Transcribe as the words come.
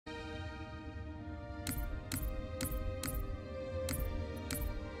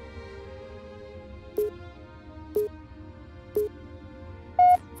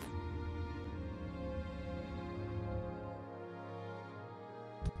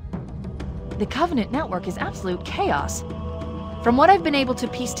The Covenant network is absolute chaos. From what I've been able to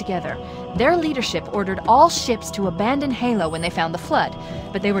piece together, their leadership ordered all ships to abandon Halo when they found the Flood,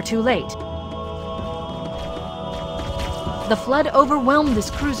 but they were too late. The Flood overwhelmed this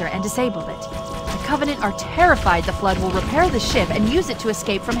cruiser and disabled it. The Covenant are terrified the Flood will repair the ship and use it to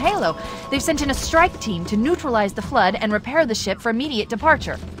escape from Halo. They've sent in a strike team to neutralize the Flood and repair the ship for immediate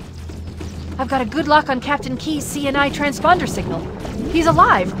departure. I've got a good lock on Captain Key's CNI transponder signal. He's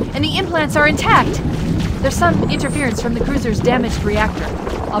alive, and the implants are intact. There's some interference from the cruiser's damaged reactor.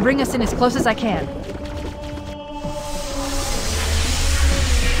 I'll bring us in as close as I can.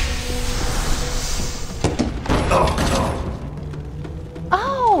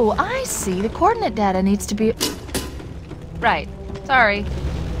 Oh, I see. The coordinate data needs to be... Right. Sorry.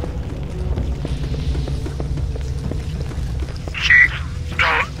 Chief,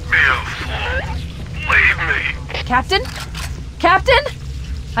 don't be a fool. Leave me. Captain? Captain?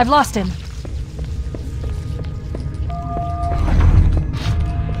 I've lost him.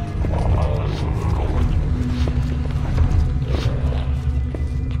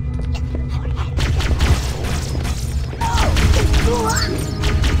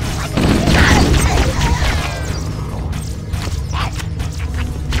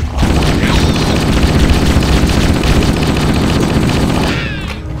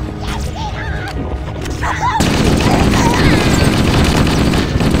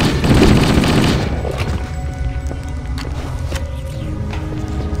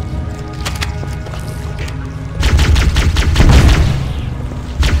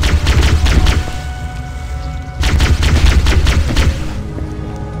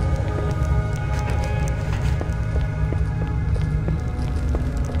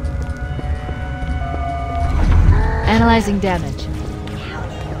 Analyzing damage.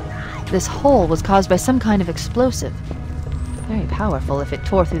 This hole was caused by some kind of explosive. Very powerful if it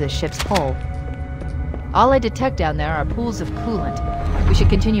tore through the ship's hull. All I detect down there are pools of coolant. We should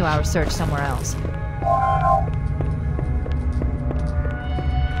continue our search somewhere else.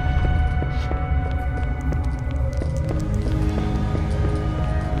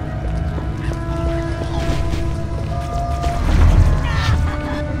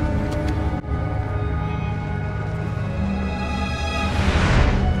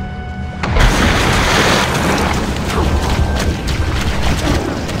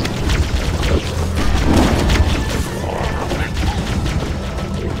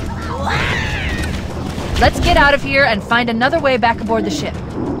 Let's get out of here and find another way back aboard the ship.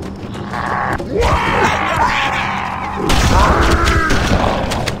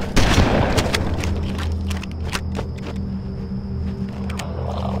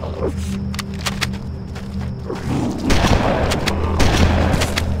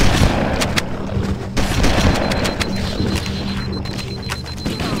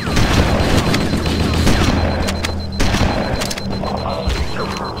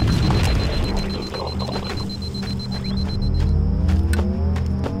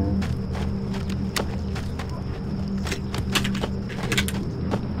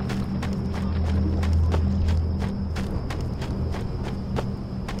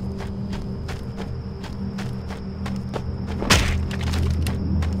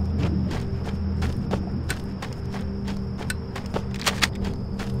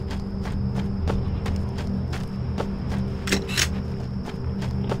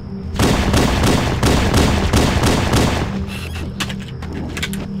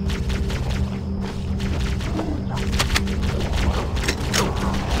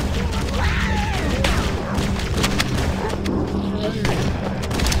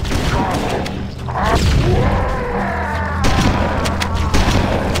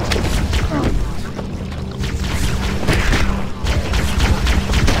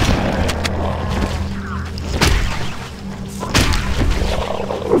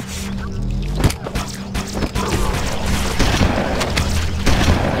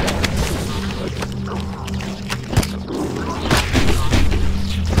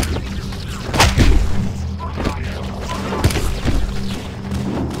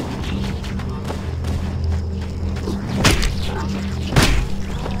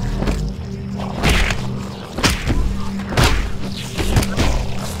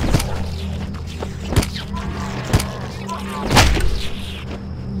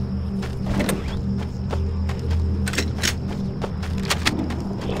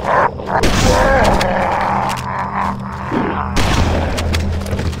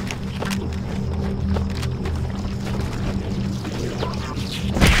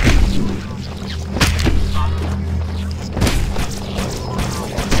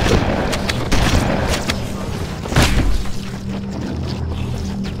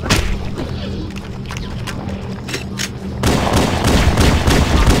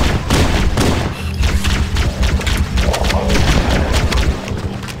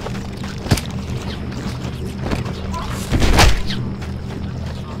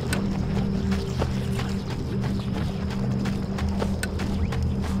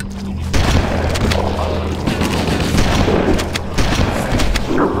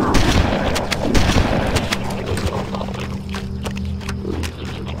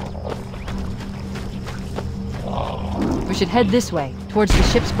 We should head this way, towards the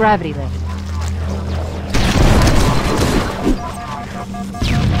ship's gravity lift.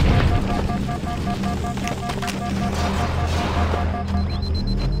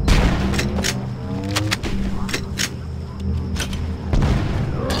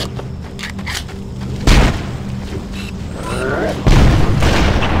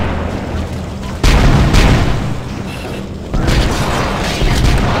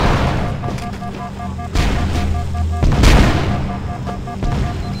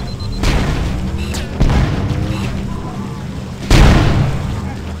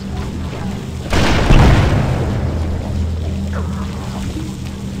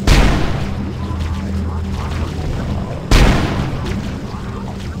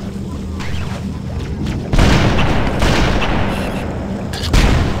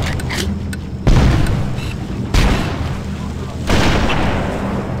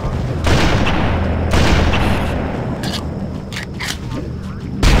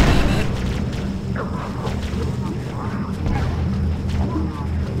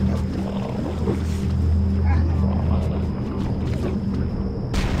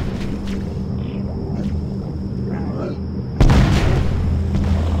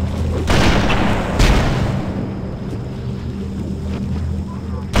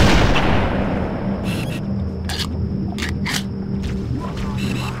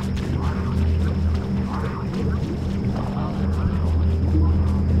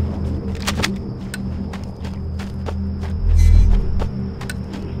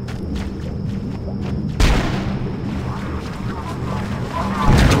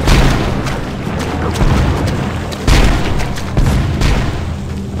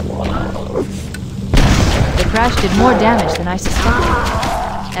 Crash did more damage than I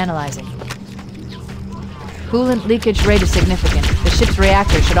suspected. Analyzing. Coolant leakage rate is significant. The ship's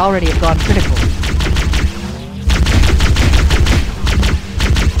reactor should already have gone critical.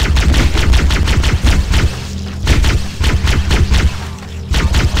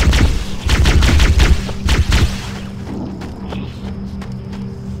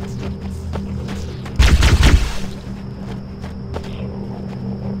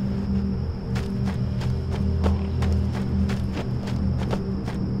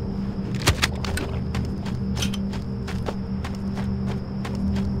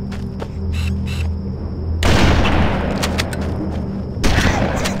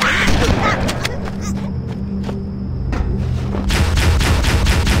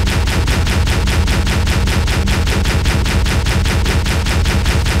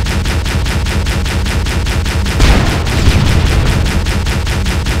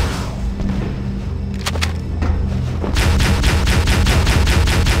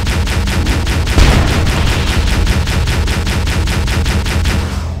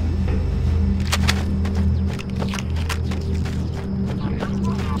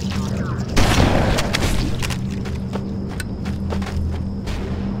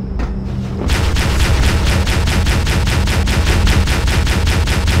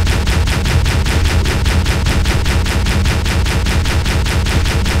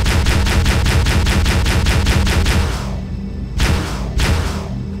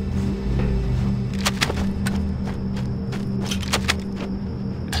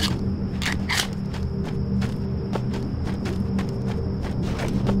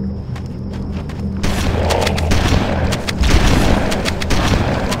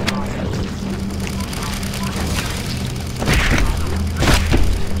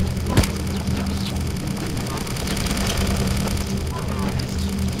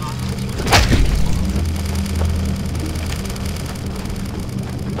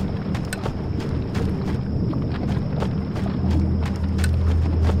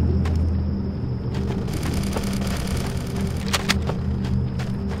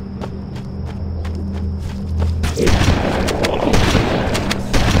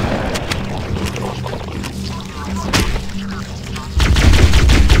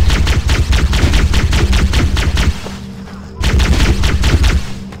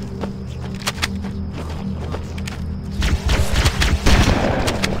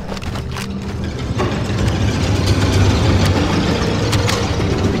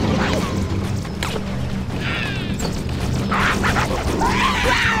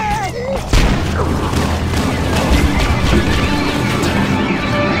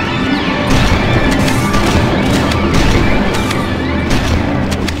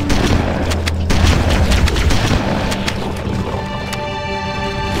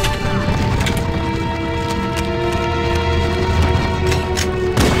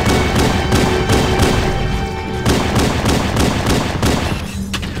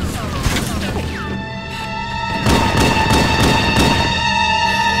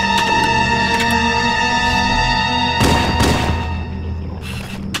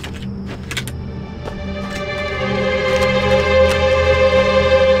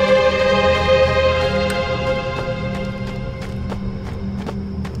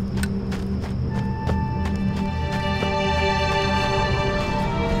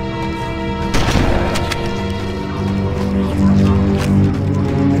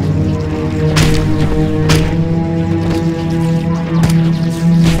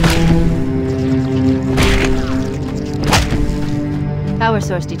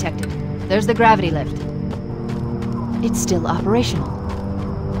 source detected. There's the gravity lift. It's still operational.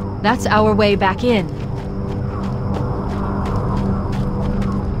 That's our way back in.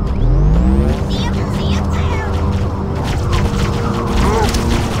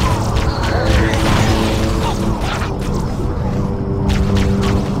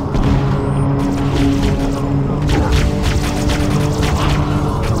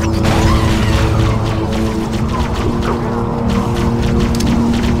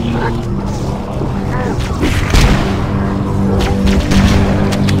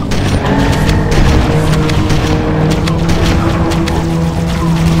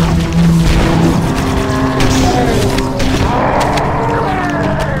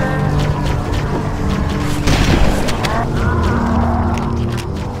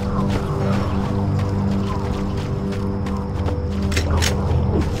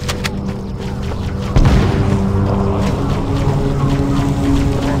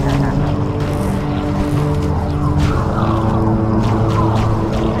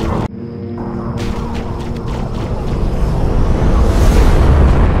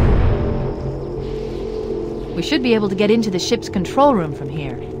 We should be able to get into the ship's control room from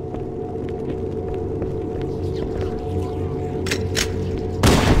here.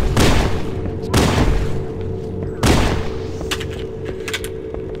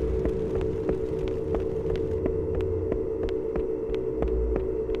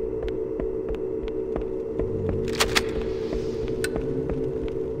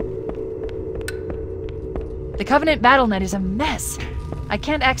 The Covenant BattleNet is a mess. I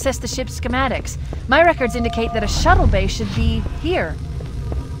can't access the ship's schematics. My records indicate that a shuttle bay should be here.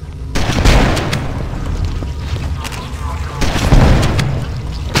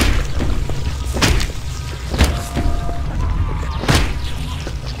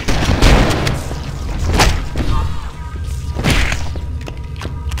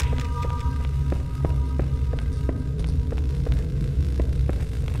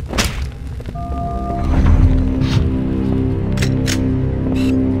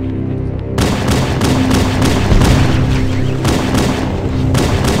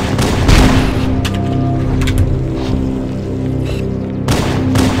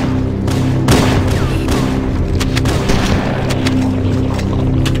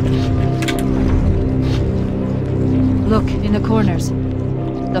 Look, in the corners.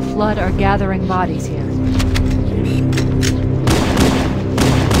 The Flood are gathering bodies here.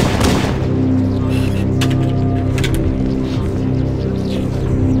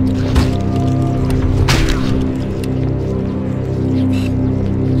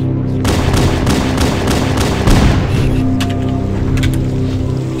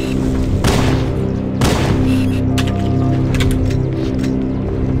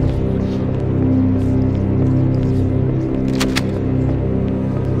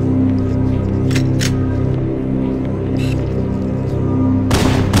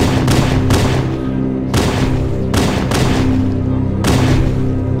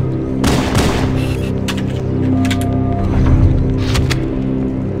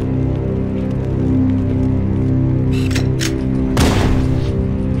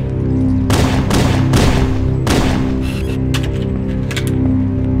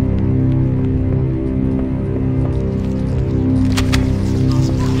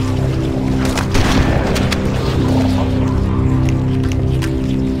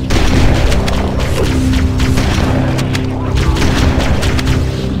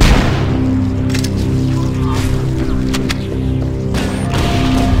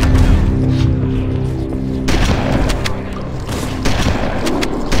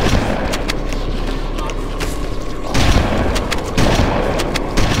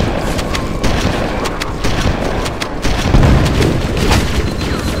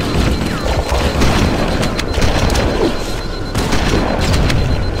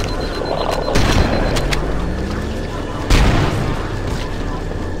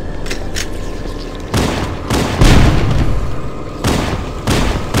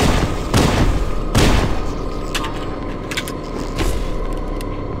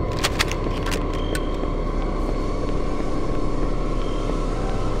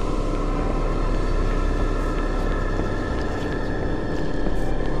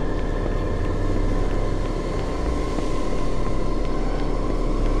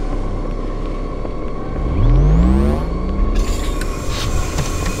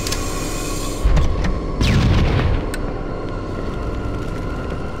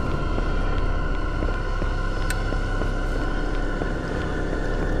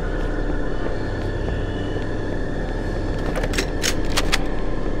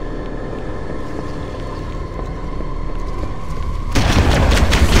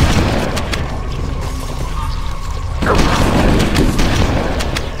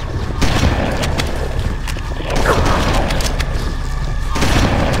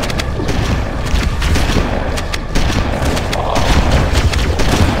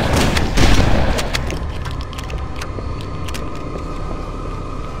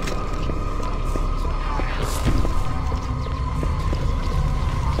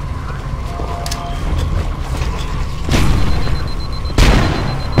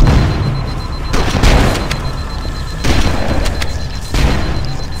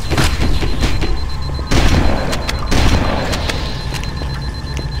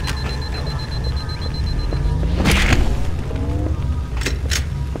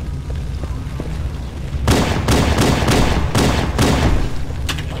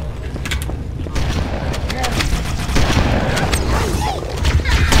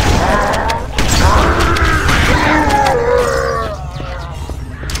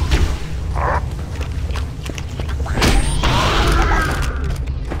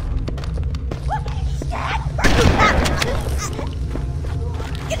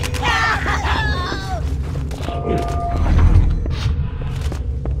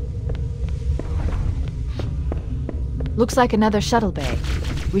 Looks like another shuttle bay.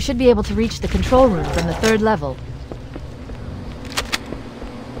 We should be able to reach the control room from the 3rd level.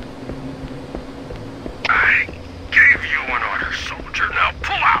 I gave you an order, soldier. Now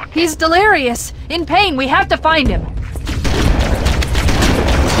pull out! He's delirious! In pain, we have to find him!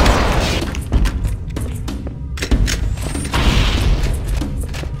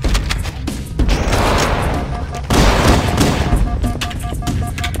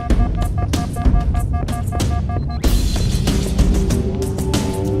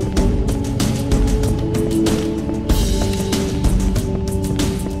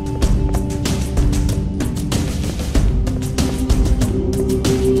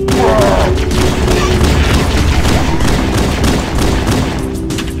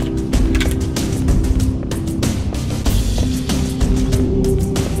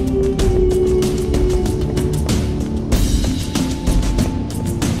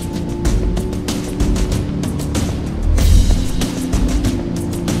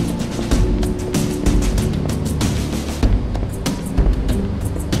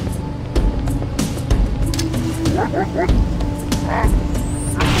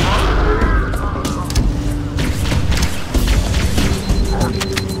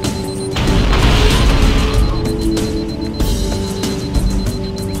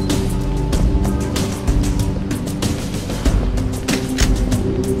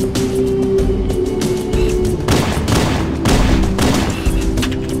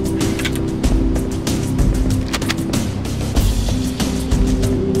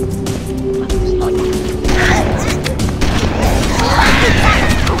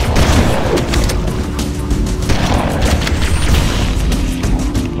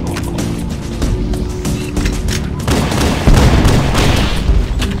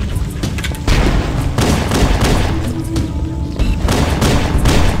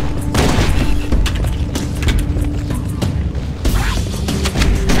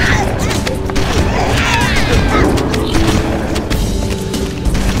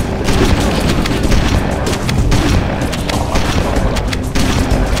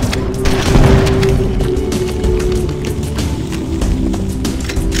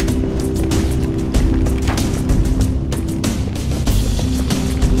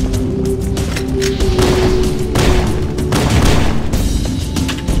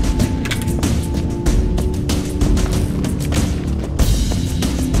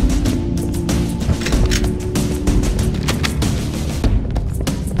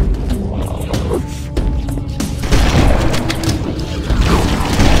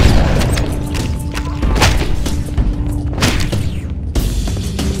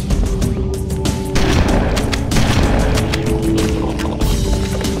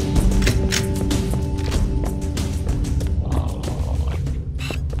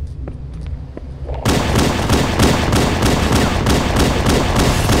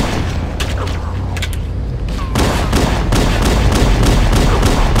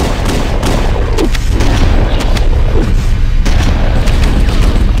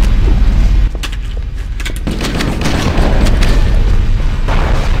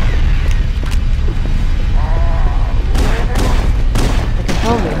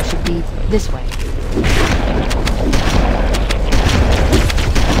 This way.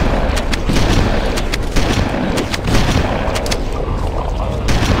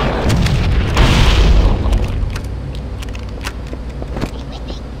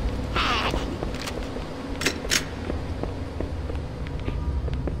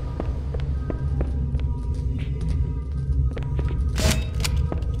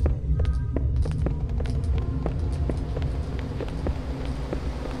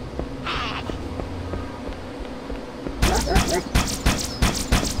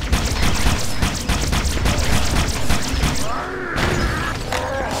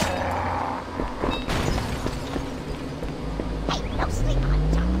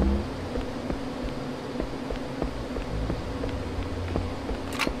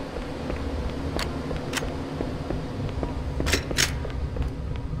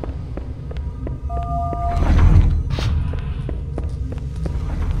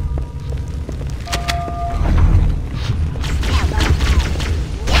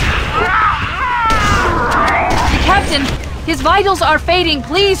 His vitals are fading.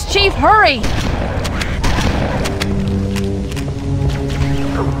 Please, Chief, hurry!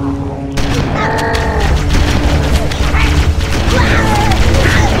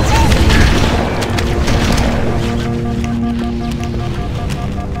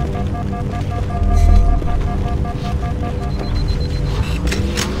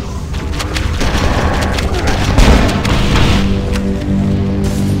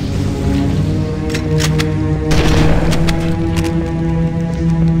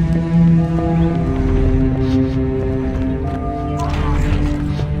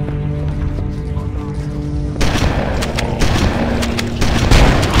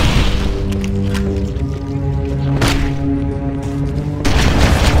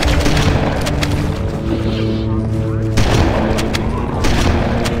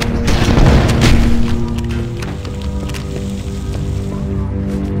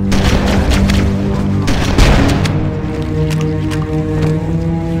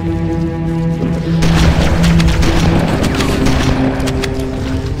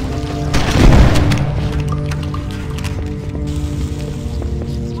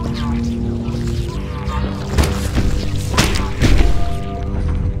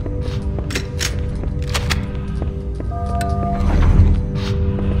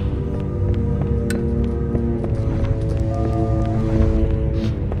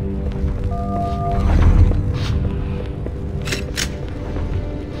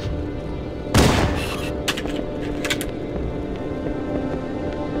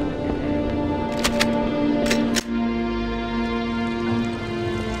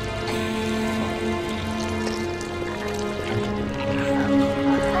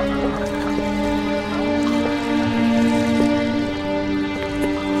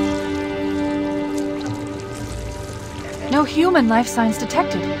 human life signs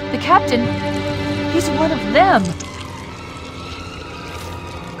detected. The captain, he's one of them.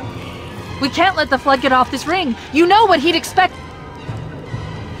 We can't let the flood get off this ring. You know what he'd expect.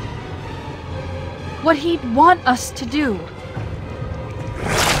 What he'd want us to do.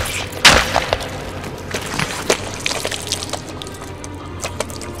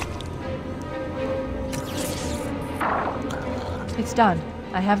 It's done.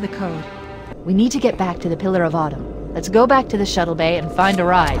 I have the code. We need to get back to the Pillar of Autumn. Let's go back to the shuttle bay and find a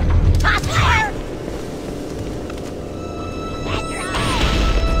ride.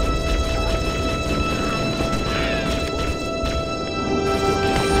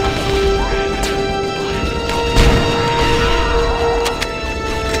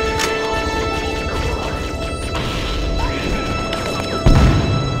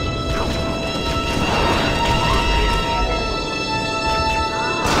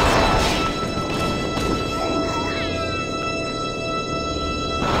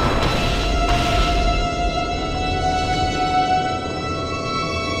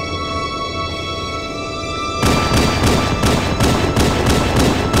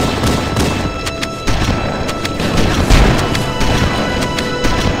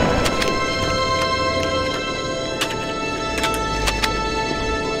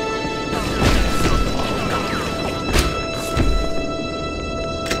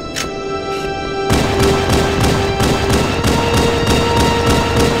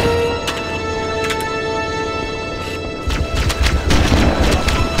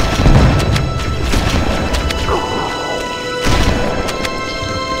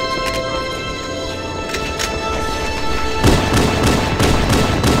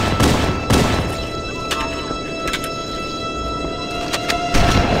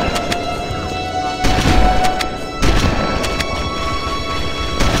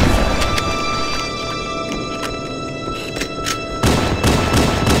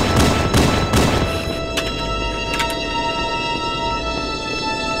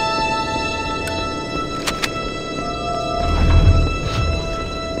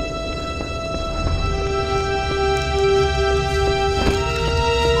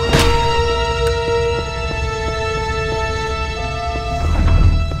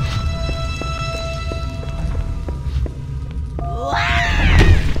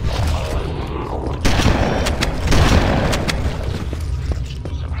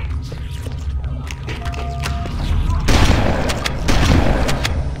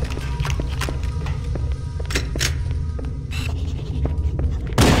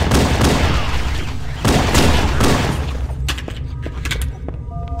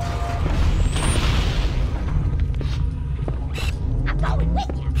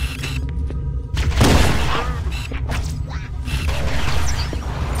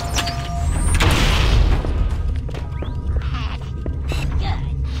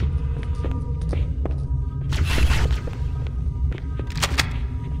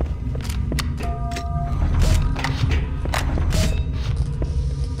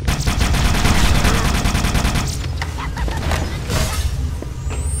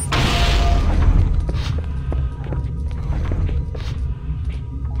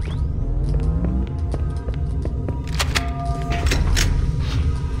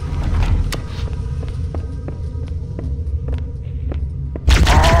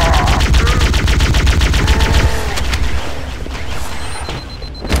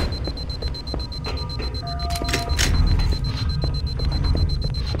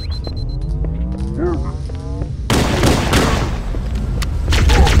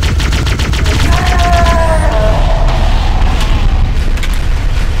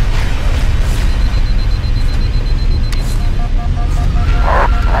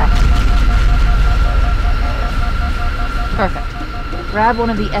 Grab one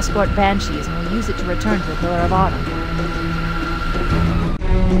of the escort banshees and we'll use it to return to the Pillar of Autumn.